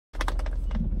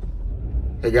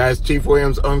Hey guys, Chief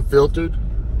Williams Unfiltered.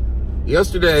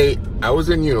 Yesterday, I was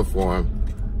in uniform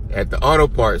at the auto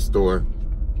parts store,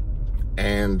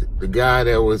 and the guy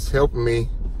that was helping me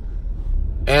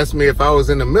asked me if I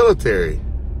was in the military.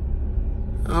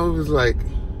 I was like,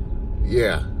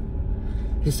 yeah.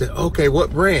 He said, okay,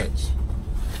 what branch?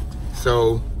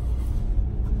 So,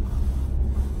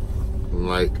 I'm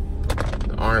like,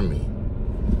 the Army.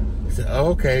 He said, oh,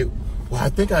 okay. Well, I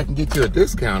think I can get you a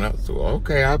discount. I said, well,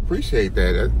 okay, I appreciate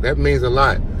that. That means a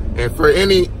lot. And for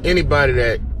anybody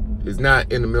that is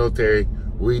not in the military,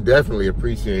 we definitely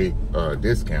appreciate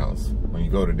discounts when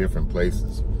you go to different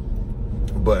places.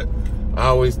 But I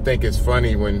always think it's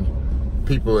funny when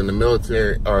people in the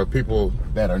military or people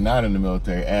that are not in the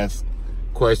military ask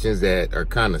questions that are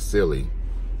kind of silly.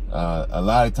 A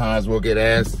lot of times we'll get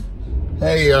asked,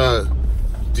 hey,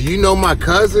 do you know my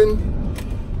cousin?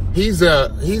 He's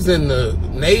in the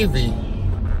Navy.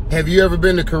 Have you ever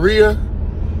been to Korea?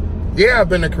 Yeah, I've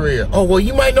been to Korea. Oh, well,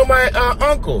 you might know my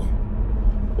uncle.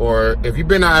 Or if you've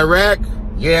been to Iraq,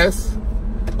 yes.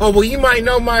 Oh, well, you might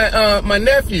know my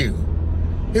nephew.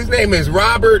 His name is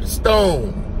Robert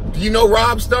Stone. Do you know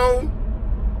Rob Stone?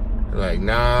 Like,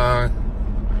 nah.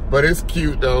 But it's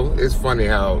cute though. It's funny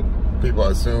how people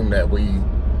assume that we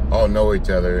all know each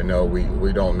other, and no,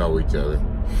 we don't know each other.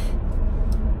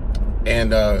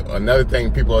 And another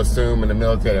thing people assume in the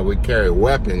military, that we carry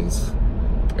weapons.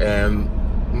 And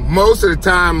most of the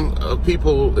time,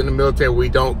 people in the military, we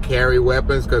don't carry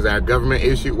weapons because our government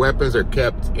issued weapons are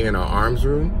kept in our arms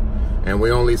room. And we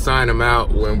only sign them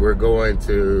out when we're going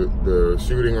to the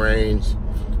shooting range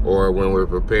or when we're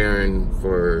preparing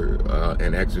for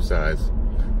an exercise.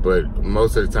 But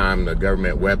most of the time, the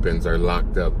government weapons are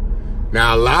locked up.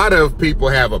 Now, a lot of people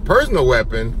have a personal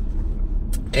weapon,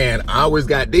 and I always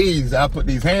got these. I'll put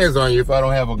these hands on you if I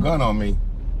don't have a gun on me.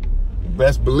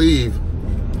 Best believe.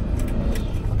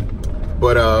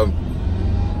 But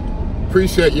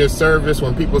appreciate your service.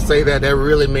 When people say that, that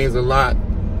really means a lot.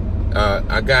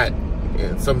 I got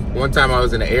one time I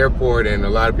was in the airport, and a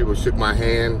lot of people shook my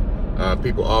hand.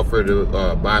 People offered to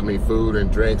buy me food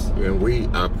and drinks, and we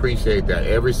appreciate that.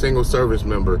 Every single service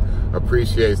member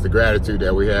appreciates the gratitude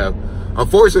that we have.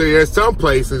 Unfortunately, there's some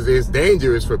places it's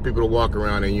dangerous for people to walk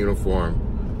around in uniform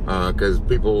because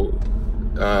people,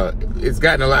 it's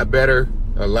gotten a lot better.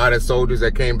 A lot of soldiers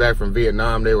that came back from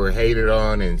Vietnam, they were hated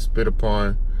on and spit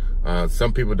upon.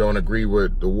 Some people don't agree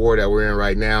with the war that we're in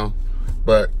right now.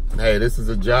 But hey, this is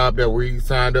a job that we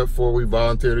signed up for. We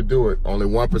volunteered to do it. Only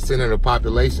 1% of the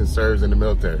population serves in the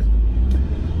military.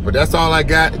 But that's all I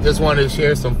got. Just wanted to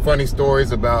share some funny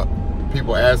stories about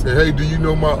people asking, hey, do you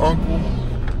know my uncle?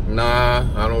 Nah,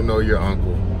 I don't know your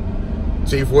uncle.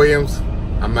 Chief Williams,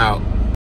 I'm out.